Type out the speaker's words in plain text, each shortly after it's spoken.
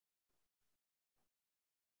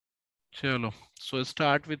Chalo. So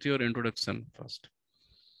start with your introduction first.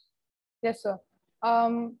 Yes, sir.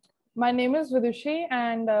 My name is Vidushi,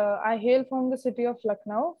 and I hail from the city of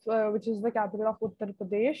Lucknow, which is the capital of Uttar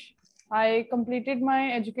Pradesh. I completed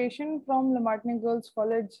my education from Lamartine Girls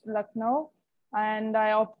College, Lucknow, and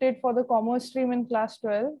I opted for the commerce stream in class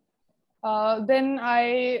 12.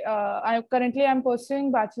 I currently am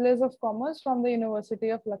pursuing Bachelor's of Commerce from the University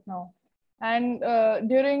of Lucknow. And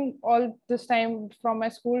during all this time from my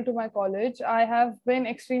school to my college, I have been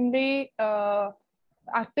extremely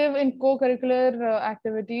active in co-curricular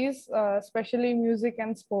activities, especially music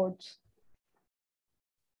and sports.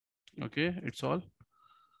 Okay, it's all.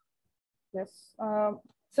 Yes.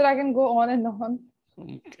 So I can go on and on.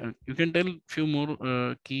 You can tell few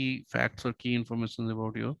more key facts or key information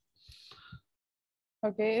about you.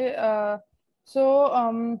 Okay.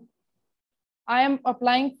 I am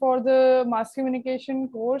applying for the mass communication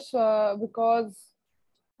course because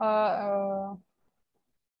uh,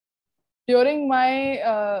 during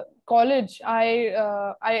my college,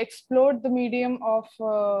 I explored the medium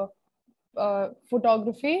of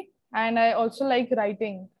photography, and I also like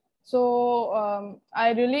writing. So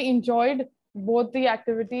I really enjoyed both the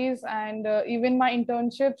activities, and even my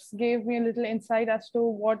internships gave me a little insight as to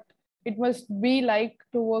what it must be like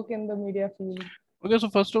to work in the media field. Okay, so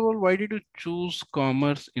first of all, why did you choose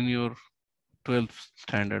commerce in your 12th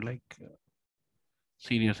standard, like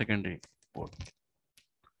senior secondary board?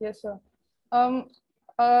 Yes, sir. Um,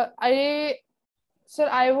 I Sir,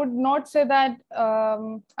 I would not say that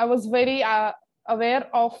I was very aware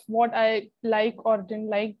of what I like or didn't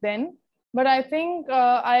like then, but I think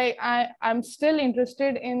I'm still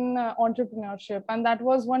interested in entrepreneurship, and that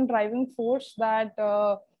was one driving force that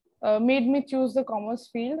made me choose the commerce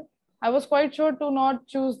field. I was quite sure to not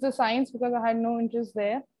choose the science because I had no interest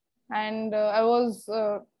there, and I was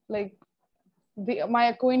like my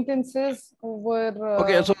acquaintances were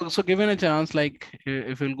Okay, so given a chance, like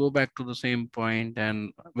if we'll go back to the same point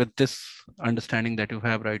and with this understanding that you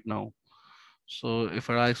have right now, so if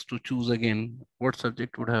I asked to choose again, what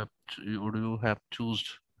subject would you have chosen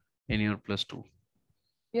in your plus two?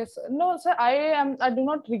 Yes, no, sir. I do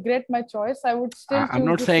not regret my choice. I would still I'm choose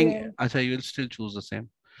not the saying, same. Acha, you will still choose the same.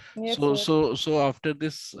 Yes, So, sir. so after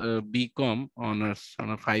this BCom honors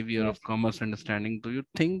on a 5 year of Yes, commerce understanding, do you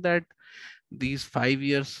think that these 5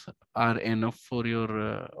 years are enough for your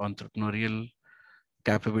entrepreneurial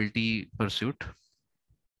capability pursuit?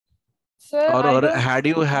 sir. I Or don't. had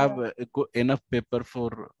you have Yeah, enough paper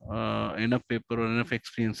or enough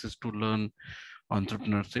experiences to learn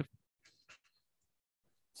entrepreneurship?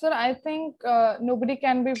 sir. I think nobody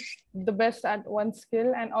can be the best at one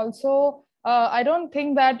skill, and also I don't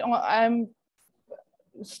think that I'm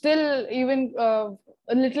still even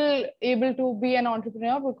a little able to be an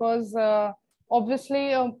entrepreneur because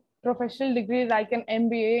obviously a professional degree like an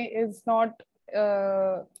MBA is not.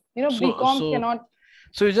 So, BCom so, cannot.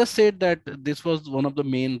 so you just said that this was one of the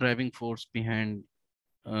main driving force behind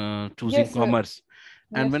choosing Yes, sir. commerce.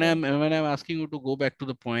 And Yes, sir. when I'm asking you to go back to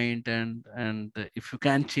the point and if you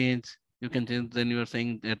can change, you can change. Then you are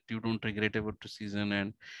saying that you don't regret about decision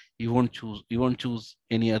and you won't choose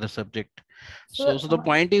any other subject. So, So the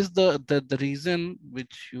point is the reason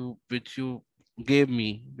which you gave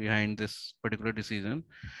me behind this particular decision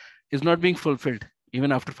is not being fulfilled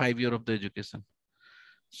even after 5 years of the education.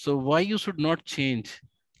 So why you should not change?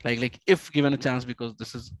 Like if given a chance, because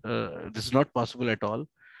this is not possible at all,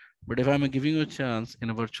 but if I'm giving you a chance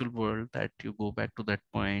in a virtual world that you go back to that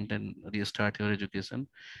point and restart your education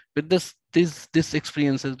with this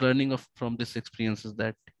experiences, learning of from these experiences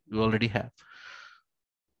that you already have.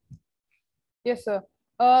 yes, sir.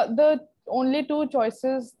 The only two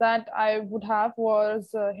choices that I would have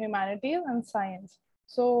was humanities and science.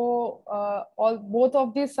 So, all both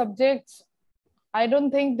of these subjects, I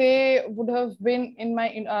don't think they would have been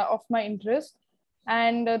of my interest.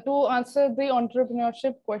 And to answer the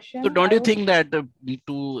entrepreneurship So question, don't I you would. think that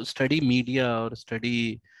to study media or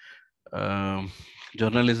study um,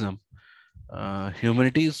 journalism,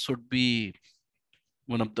 humanities should be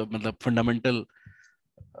one of the fundamental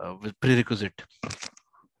prerequisite,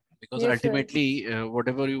 because Yes, sir. ultimately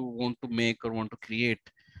whatever you want to make or want to create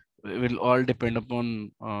will all depend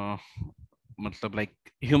upon like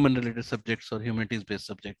human related subjects or humanities based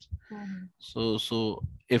subjects. Mhm. So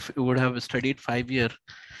if you would have studied 5 year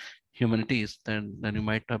humanities, then you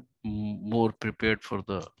might have more prepared for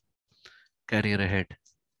the career ahead.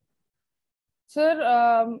 Sir,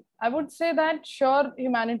 I would say that sure,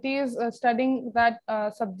 humanities studying that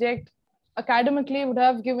subject academically would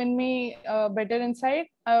have given me better insight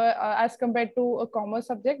as compared to a commerce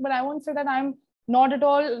subject. But I won't say that I'm not at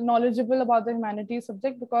all knowledgeable about the humanities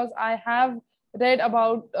subject, because I have read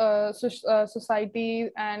about society,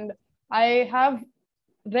 and I have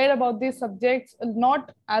read about these subjects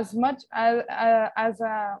not as much as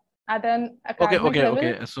at an Okay, academic okay, level.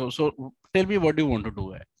 okay. So tell me what do you want to do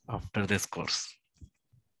after this course?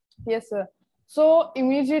 Yes, sir. So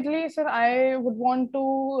immediately, sir, I would want to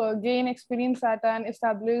gain experience at an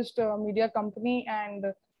established media company and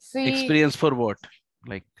see. Experience for what?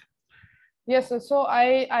 Like, Yes, sir. So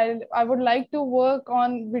I would like to work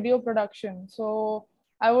on video production. So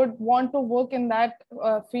I would want to work in that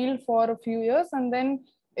field for a few years, and then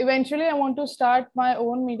eventually I want to start my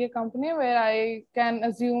own media company where I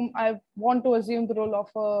want to assume the role of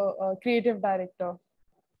a creative director.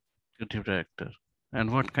 creative director.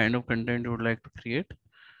 And what kind of content you would like to create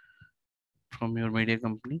from your media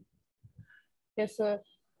company? Yes, sir.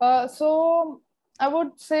 So I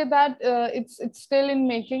would say that it's still in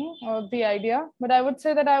making the idea, but I would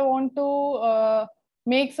say that I want to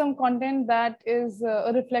make some content that is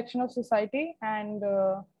a reflection of society, and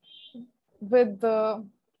with the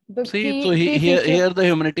See, so key here feature. here the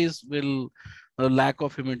humanities will lack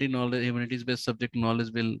of humanity knowledge, humanities based subject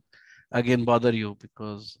knowledge will again bother you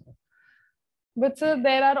because But sir,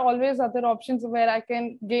 there are always other options where I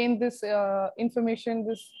can gain this information,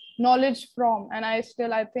 this knowledge from, and I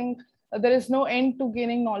think there is no end to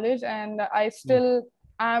gaining knowledge, and I Hmm. still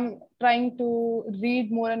am trying to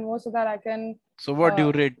read more and more so that I can. So what do Uh,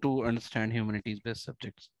 you rate to understand humanities based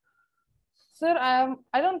subjects? Sir,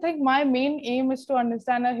 I don't think my main aim is to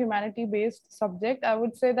understand a humanity based subject. I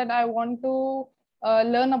would say that I want to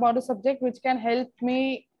learn about a subject which can help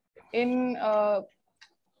me in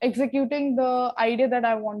executing the idea that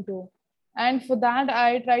I want to. And for that,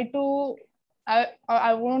 I try to.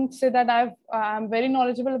 I won't say that I'm very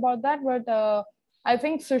knowledgeable about that, but I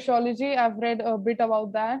think sociology. I've read a bit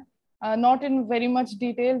about that, not in very much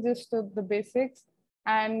detail, just the basics.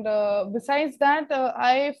 And besides that,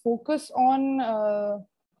 I focus on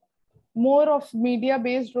more of media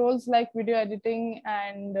based roles like video editing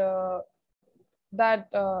and that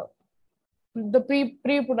the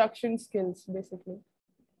pre-production skills basically.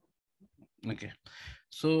 Okay.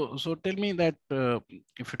 So tell me that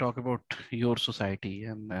if you talk about your society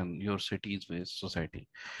and your city's based society,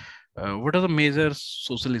 what are the major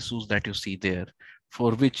social issues that you see there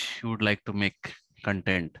for which you would like to make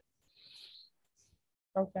content?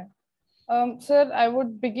 Okay. Sir, I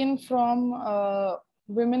would begin from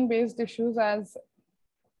women based issues, as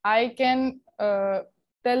I can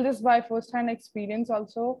tell this by first hand experience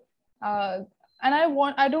also. Uh, and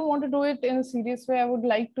I don't want to do it in a serious way. I would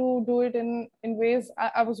like to do it in ways.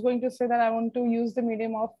 I was going to say that I want to use the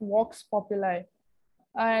medium of vox populi,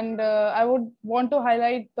 and I would want to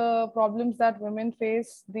highlight the problems that women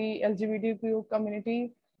face, the LGBTQ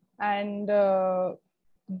community, and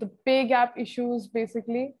the pay gap issues.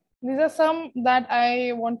 Basically, these are some that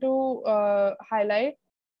I want to highlight,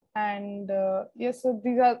 and yes, so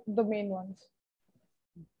these are the main ones.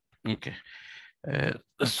 Okay.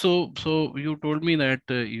 So you told me that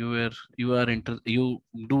you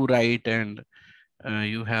do write and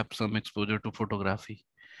you have some exposure to photography.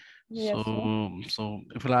 Yes, sir. So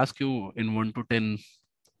if I'll ask you in 1 to 10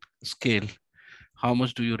 scale, how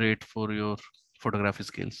much do you rate for your photography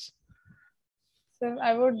skills? So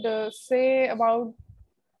I would say about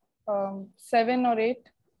 7 or 8.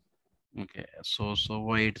 Okay, so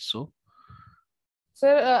why it's so?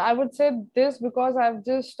 Sir, I would say this because I've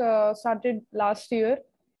just started last year,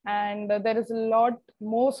 and there is a lot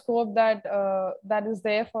more scope that is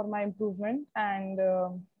there for my improvement. And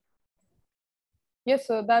yes,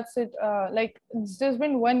 so that's it. Like it's just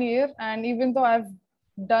been 1 year, and even though I've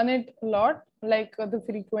done it a lot, like the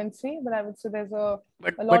frequency, but I would say there's a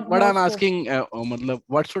But lot what more I'm scope. asking, matlab,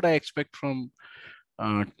 what should I expect from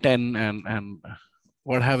 10 and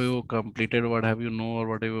what have you completed? What have you know or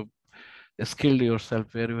what have you skilled yourself?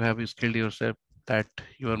 Where you have you skilled yourself that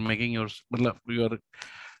you are making your matlab, you are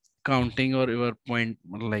counting or you are point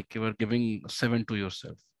like you are giving 7 to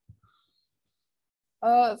yourself.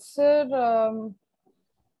 Sir,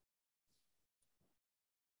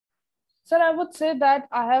 Sir, I would say that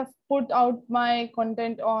I have put out my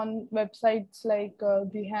content on websites like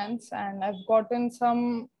Behance, and I've gotten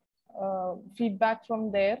some feedback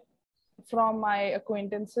from there from my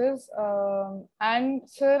acquaintances. And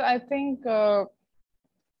sir, I think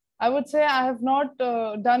I would say I have not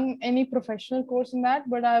done any professional course in that,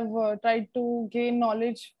 but I've tried to gain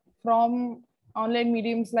knowledge from online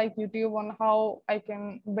mediums like YouTube on how I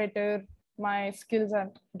can better my skills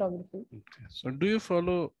at photography. Okay. So do you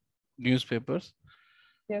follow newspapers?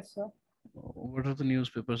 Yes, sir. What are the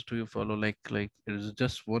newspapers do you follow? Like is it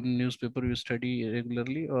just one newspaper you study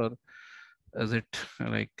regularly, or is it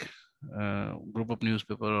like group of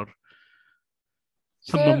newspaper or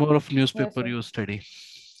some Sir, number of yes, newspaper sir. you study?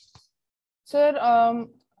 Sir,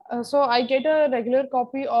 so I get a regular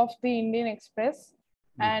copy of the Indian Express,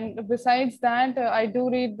 Mhm. and besides that, I do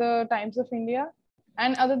read the Times of India.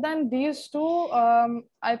 And other than these two,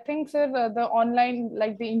 I think, sir, the online,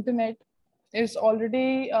 like the internet, is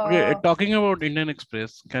already Okay, talking about Indian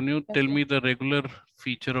Express, can you yes, tell sir. me the regular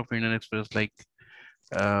feature of Indian Express, like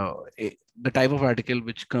the type of article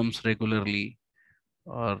which comes regularly,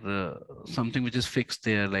 or something which is fixed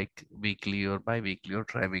there, like weekly or bi-weekly or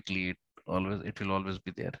tri-weekly? It will always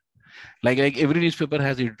be there. Like every newspaper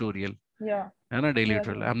has editorial Yeah, and a daily yes,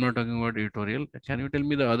 editorial. sir. I'm not talking about editorial. Can you tell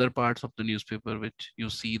me the other parts of the newspaper which you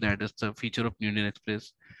see that is the feature of Indian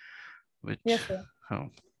Express, which Yes, sir. oh,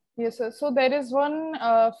 Yes, sir. So there is one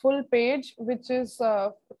full page which is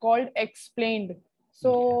called Explained. yeah.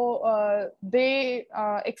 So they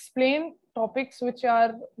explain topics which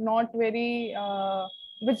are not very,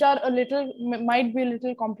 which are a little, might be a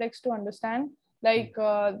little complex to understand. Like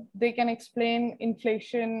they can explain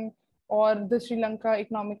inflation or the Sri Lanka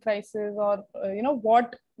economic crisis, or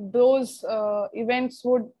what those events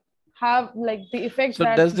would have, like the effect So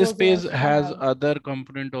that does this those page events can has have. other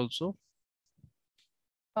component also?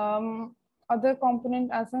 Other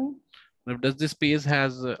component as in. Now, does this page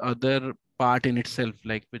has other part in itself,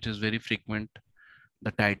 like which is very frequent?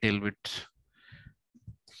 The title, which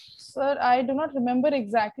Sir, I do not remember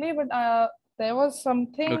exactly, but there was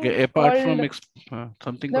something okay, apart from called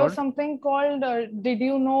something there was called. something called Did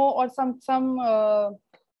you know, or some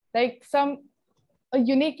like some a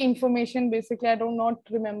unique information. Basically, I do not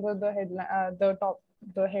remember the headline, the top,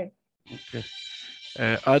 the head. Okay.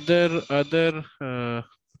 Other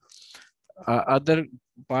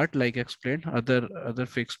part like explained. Other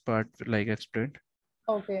fixed part like explained.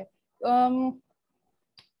 Okay. Um,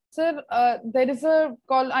 Sir, there is a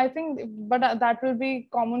call, I think, but that will be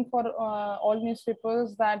common for all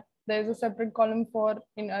newspapers, that there is a separate column for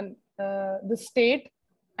the state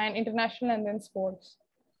and international and then sports,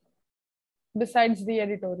 besides the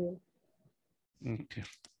editorial. Okay.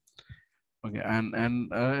 Okay.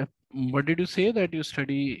 And what did you say that you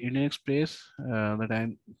study Indian Express?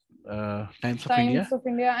 The Times of Times India. of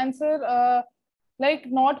India. And sir, like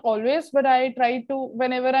not always, but I try to,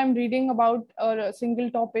 whenever I'm reading about a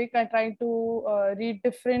single topic, I try to read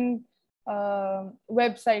different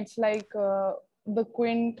websites like The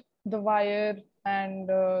Quint, The Wire, and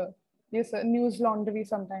yes, News Laundry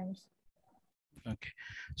sometimes. Okay.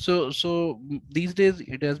 These days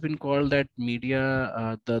it has been called that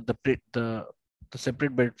media, the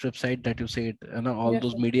separate website that you said, all Yes,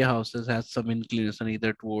 those sir. media houses has some inclination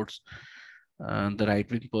either towards the right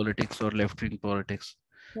wing politics or left wing politics.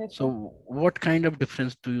 Yes, sir. So what kind of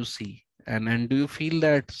difference do you see? And do you feel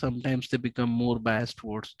that sometimes they become more biased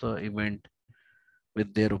towards the event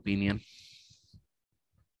with their opinion?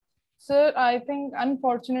 Sir, I think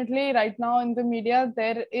unfortunately right now in the media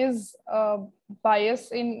there is a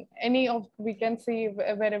bias in any of, we can see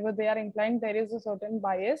wherever they are inclined, there is a certain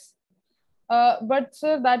bias. But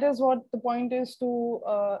sir, that is what the point is,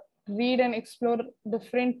 to read and explore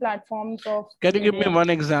different platforms of Can you give me media. one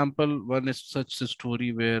example, one is such a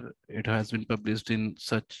story where it has been published in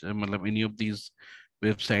such any of these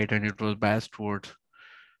website and it was biased towards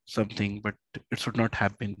something, but it should not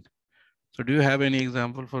have been. So do you have any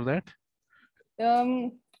example for that?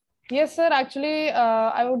 Um, yes, sir. Actually,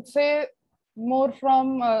 I would say more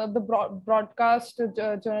from the broadcast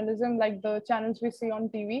journalism, like the channels we see on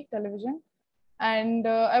TV, television. And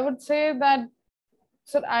I would say that,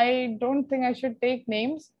 sir, I don't think I should take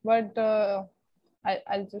names, but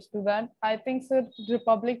I'll just do that. I think, sir,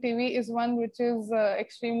 Republic TV is one which is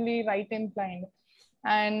extremely right inclined,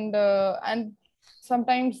 and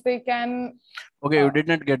sometimes they can. Okay, you Uh, did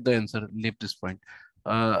not get the answer. Leave this point.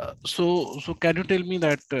 So can you tell me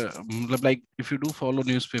that, like, if you do follow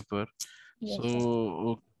newspaper, yes, sir.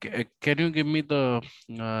 so can you give me the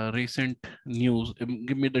recent news?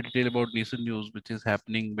 Give me the detail about recent news which is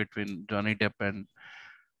happening between Johnny Depp and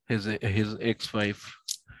his ex-wife.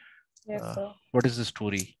 Yes, sir. What is the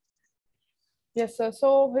story? Yes, sir.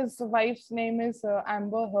 So his wife's name is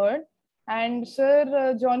Amber Heard, and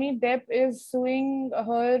sir, Johnny Depp is suing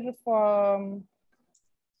her for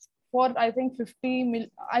I think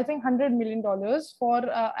I think $100 million for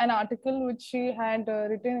an article which she had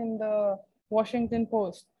written in the Washington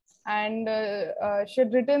Post, and she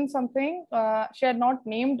had written something. She had not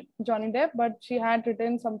named Johnny Depp, but she had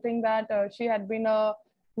written something that she had been a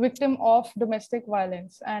victim of domestic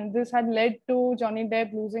violence, and this had led to Johnny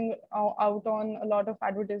Depp losing out on a lot of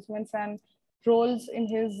advertisements and roles in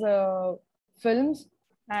his films.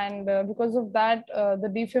 And because of that,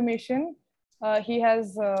 the defamation, he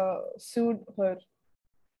has sued her.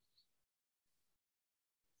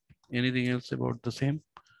 Anything else about the same?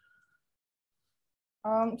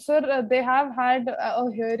 Sir, they have had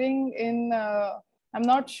a hearing in, I'm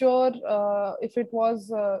not sure if it was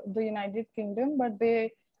the United Kingdom, but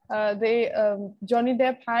Johnny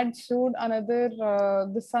Depp had sued another,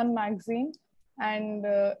 The Sun magazine, and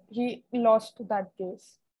he lost that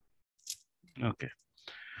case. Okay.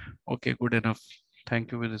 Okay, good enough.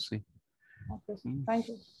 Thank you, Vidasi. Okay, thank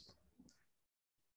you.